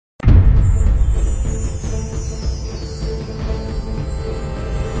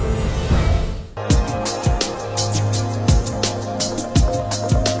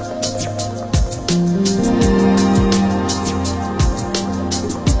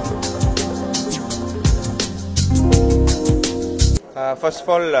First of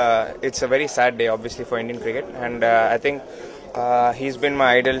all, it's a very sad day, obviously, for Indian cricket, and I think he's been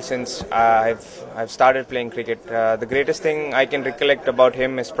my idol since I've started playing cricket. The greatest thing I can recollect about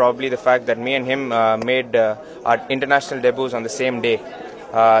him is probably the fact that me and him made our international debuts on the same day.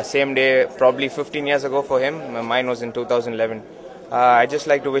 Same day, probably 15 years ago for him. Mine was in 2011. I just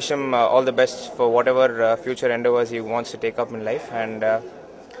like to wish him all the best for whatever future endeavors he wants to take up in life, and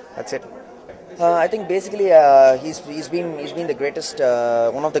that's it. I think basically he's been the greatest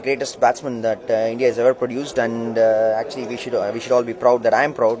one of the greatest batsmen that India has ever produced, and actually we should all be proud that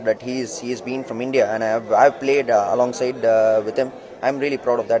I'm proud that he has been from India, and I've played alongside with him. I'm really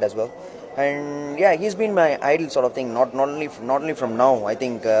proud of that as well. And yeah, he's been my idol sort of thing. Not only from now. I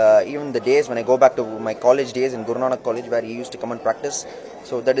think even the days when I go back to my college days in Guru Nanak College, where he used to come and practice.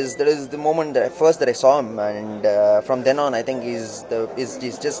 So that is the moment that I saw him, and from then on, I think he's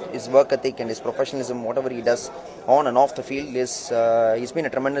just his work ethic and his professionalism, whatever he does on and off the field, is he's been a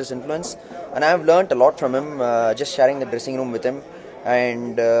tremendous influence, and I've learnt a lot from him just sharing the dressing room with him.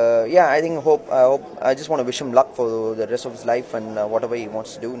 And yeah, I just want to wish him luck for the rest of his life and whatever he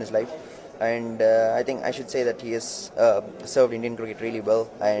wants to do in his life. And I think I should say that he has served Indian cricket really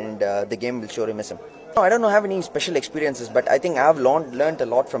well, and the game will surely miss him. No, I don't have any special experiences, but I think I've learned a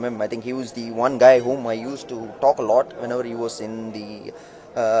lot from him. I think he was the one guy whom I used to talk a lot whenever he was in the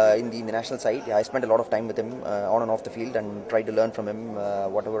national side. I spent a lot of time with him on and off the field, and tried to learn from him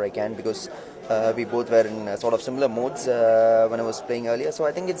whatever I can, because we both were in sort of similar modes when I was playing earlier. So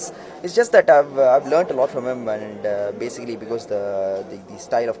I think it's just that I've learned a lot from him, and basically because the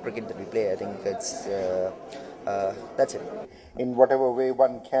style of cricket that we play, I think that's it. In whatever way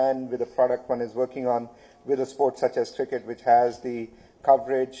one can, with a product one is working on, with a sport such as cricket, which has the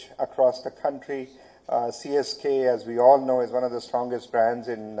coverage across the country. CSK, as we all know, is one of the strongest brands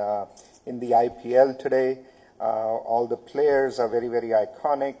in the IPL today. All the players are very, very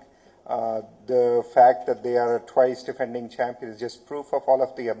iconic. The fact that they are a twice defending champion is just proof of all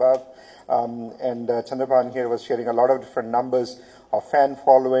of the above. And Chandrapan here was sharing a lot of different numbers of fan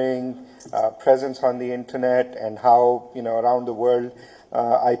following, presence on the internet, and how around the world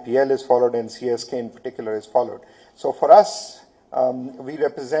IPL is followed, and CSK in particular is followed. So for us, we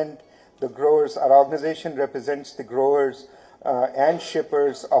represent the growers. Our organization represents the growers and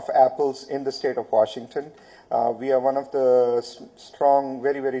shippers of apples in the state of Washington. We are one of the strong,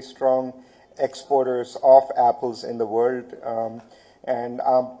 very, very strong exporters of apples in the world. And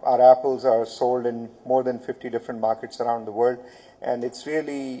our apples are sold in more than 50 different markets around the world. And it's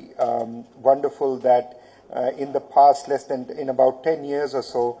really wonderful that in the past, in about 10 years or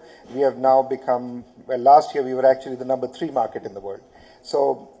so, we have now become, well, last year we were actually the number 3 market in the world.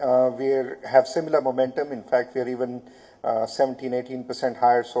 So we have similar momentum. In fact, we are even 17-18%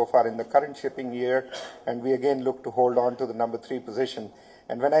 higher so far in the current shipping year, and we again look to hold on to the number 3 position.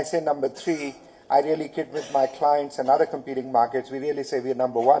 And when I say number 3, I really kid with my clients and other competing markets. We really say we are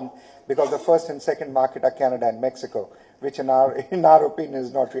number 1, because the first and second market are Canada and Mexico, which in our opinion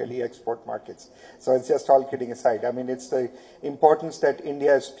is not really export markets. So it's just all kidding aside. I mean, it's the importance that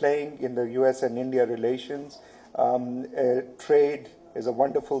India is playing in the US and India relations. Trade is a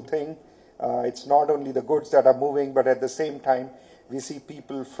wonderful thing. It's not only the goods that are moving, but at the same time, we see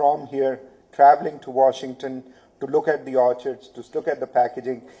people from here traveling to Washington to look at the orchards, to look at the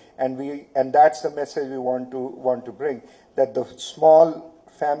packaging, and that's the message we want to bring, that the small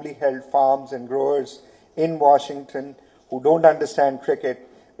family-held farms and growers in Washington who don't understand cricket,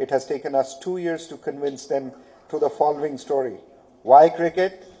 it has taken us 2 years to convince them to the following story: why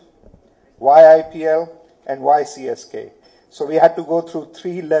cricket, why IPL, and why CSK. So we had to go through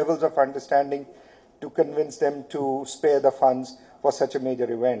 3 levels of understanding to convince them to spare the funds for such a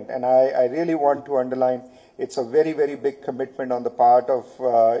major event. And I really want to underline, it's a very, very big commitment on the part of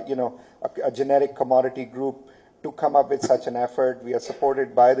a generic commodity group to come up with such an effort. We are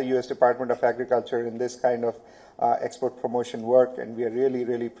supported by the US Department of Agriculture in this kind of export promotion work, and we are really,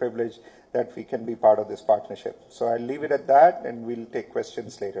 really privileged that we can be part of this partnership. So I'll leave it at that, and we'll take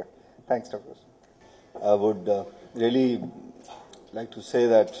questions later. Thanks, Douglas. I would really like to say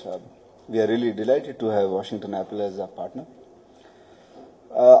that we are really delighted to have Washington Apple as a partner.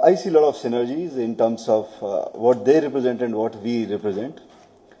 I see a lot of synergies in terms of what they represent and what we represent.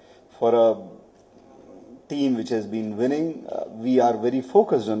 For a team which has been winning, we are very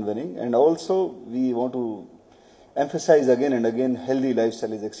focused on winning, and also we want to emphasize again and again, healthy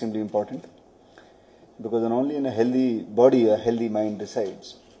lifestyle is extremely important, because only in a healthy body, a healthy mind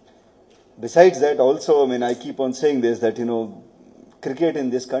resides. Besides that, also, I mean, I keep on saying this, that, cricket in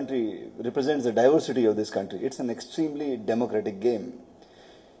this country represents the diversity of this country. It's an extremely democratic game.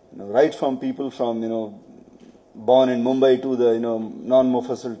 Right from people from, born in Mumbai to the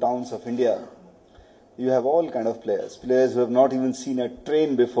non-Mofussil towns of India, you have all kind of players who have not even seen a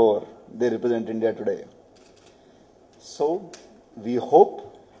train before they represent India today. So we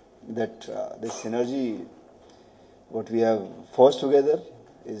hope that this synergy, what we have forged together,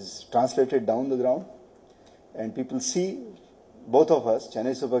 is translated down the ground, and people see both of us,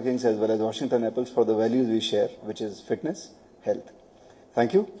 Chennai Super Kings as well as Washington Apples, for the values we share, which is fitness, health.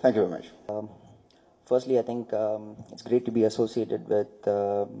 Thank you. Thank you very much. Firstly, I think it's great to be associated with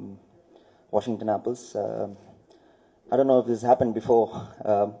Washington Apples. I don't know if this happened before,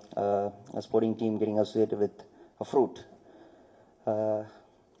 a sporting team getting associated with a fruit. But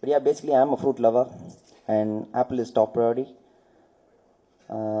yeah, basically I'm a fruit lover, and apple is top priority.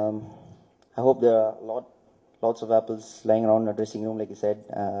 I hope there are lots of apples lying around in the dressing room, like you said,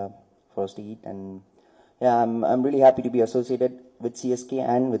 for us to eat. And yeah, I'm really happy to be associated with CSK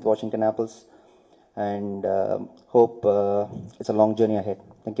and with Washington Apples, and hope it's a long journey ahead.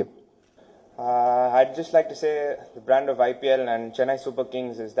 Thank you. I'd just like to say the brand of IPL and Chennai Super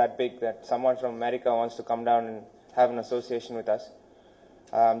Kings is that big that someone from America wants to come down and have an association with us.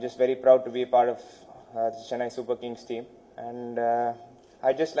 I'm just very proud to be a part of the Chennai Super Kings team, and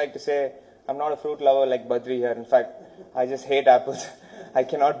I'd just like to say I'm not a fruit lover like Badri here. In fact, I just hate apples. I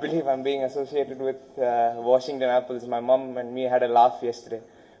cannot believe I'm being associated with Washington Apples. My mom and me had a laugh yesterday,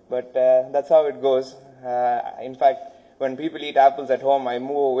 but that's how it goes. In fact, when people eat apples at home, I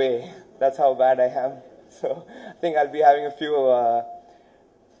move away. That's how bad I am. So I think I'll be having a few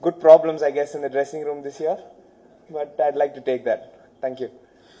good problems, I guess, in the dressing room this year. But I'd like to take that. Thank you.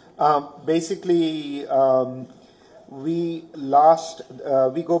 Basically, we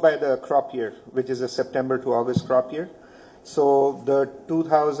go by the crop year, which is a September to August crop year. So the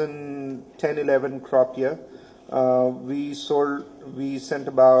 2010-11 crop year, we sent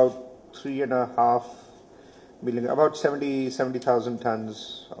about 3.5 million, about 70,000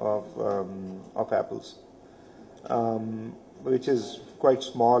 tons of apples, which is quite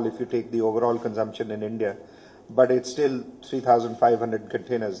small if you take the overall consumption in India, but it's still 3,500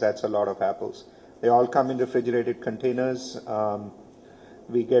 containers. That's a lot of apples. They all come in refrigerated containers.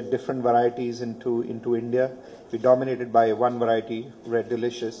 We get different varieties into India. We're dominated by one variety, Red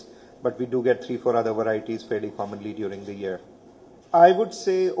Delicious, but we do get 3-4 other varieties fairly commonly during the year. I would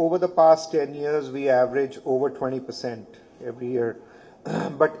say over the past 10 years, we average over 20% every year.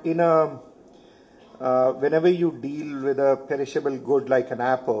 But in whenever you deal with a perishable good like an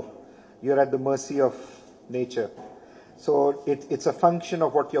apple, you're at the mercy of nature. So it's a function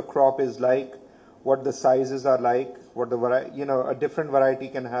of what your crop is like, what the sizes are like, what the a different variety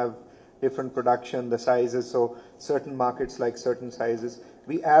can have different production, the sizes. So certain markets like certain sizes.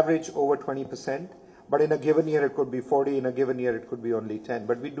 We average over 20%. But in a given year, it could be 40. In a given year, it could be only 10.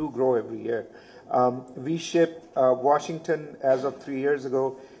 But we do grow every year. We ship, Washington, as of 3 years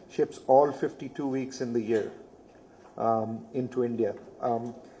ago, ships all 52 weeks in the year into India.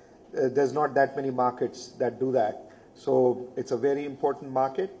 There's not that many markets that do that. So it's a very important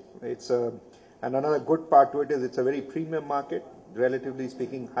market. And another good part to it is it's a very premium market. Relatively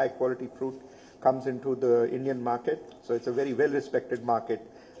speaking, high quality fruit comes into the Indian market. So it's a very well-respected market.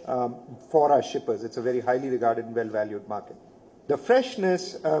 For our shippers, it's a very highly regarded and well-valued market. The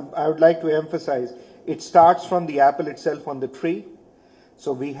freshness, I would like to emphasize, it starts from the apple itself on the tree.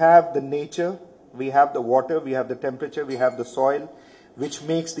 So we have the nature, we have the water, we have the temperature, we have the soil, which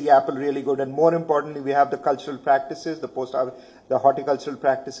makes the apple really good. And more importantly, we have the cultural practices, the horticultural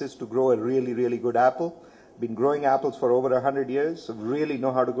practices to grow a really, really good apple. Been growing apples for over 100 years, so really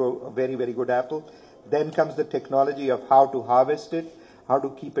know how to grow a very, very good apple. Then comes the technology of how to harvest it, how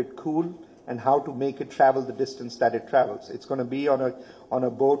to keep it cool, and how to make it travel the distance that it travels. It's going to be on a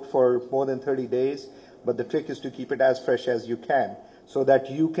boat for more than 30 days, but the trick is to keep it as fresh as you can, so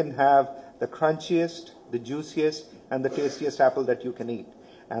that you can have the crunchiest, the juiciest, and the tastiest apple that you can eat.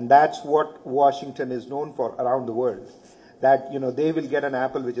 And that's what Washington is known for around the world. That, they will get an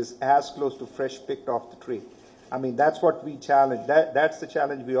apple which is as close to fresh picked off the tree. I mean, that's what we challenge. That's the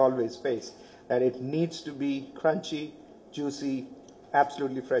challenge we always face, that it needs to be crunchy, juicy,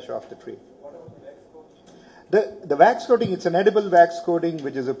 absolutely fresh off the tree. What about the wax coating? The wax coating, it's an edible wax coating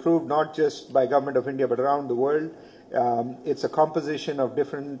which is approved not just by Government of India but around the world. It's a composition of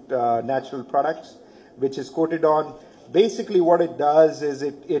different natural products which is coated on. Basically what it does is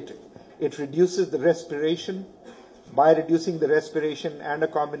it reduces the respiration. By reducing the respiration and a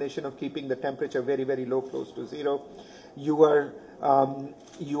combination of keeping the temperature very, very low, close to zero, you are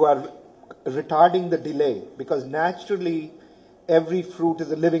retarding the delay, because naturally every fruit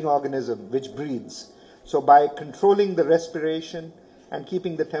is a living organism which breathes. So by controlling the respiration and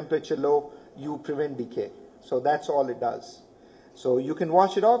keeping the temperature low, you prevent decay. So that's all it does. So you can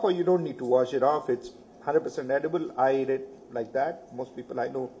wash it off or you don't need to wash it off. It's 100% edible. I eat it like that. Most people I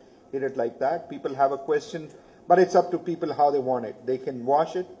know eat it like that. People have a question, but it's up to people how they want it. They can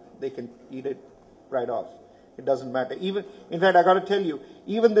wash it, they can eat it right off. It doesn't matter. Even, in fact, I got to tell you,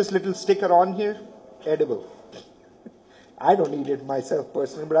 even this little sticker on here, edible. I don't eat it myself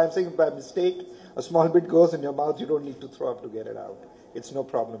personally, but I'm saying if by mistake a small bit goes in your mouth, you don't need to throw up to get it out. It's no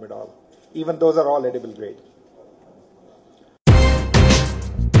problem at all. Even those are all edible grade.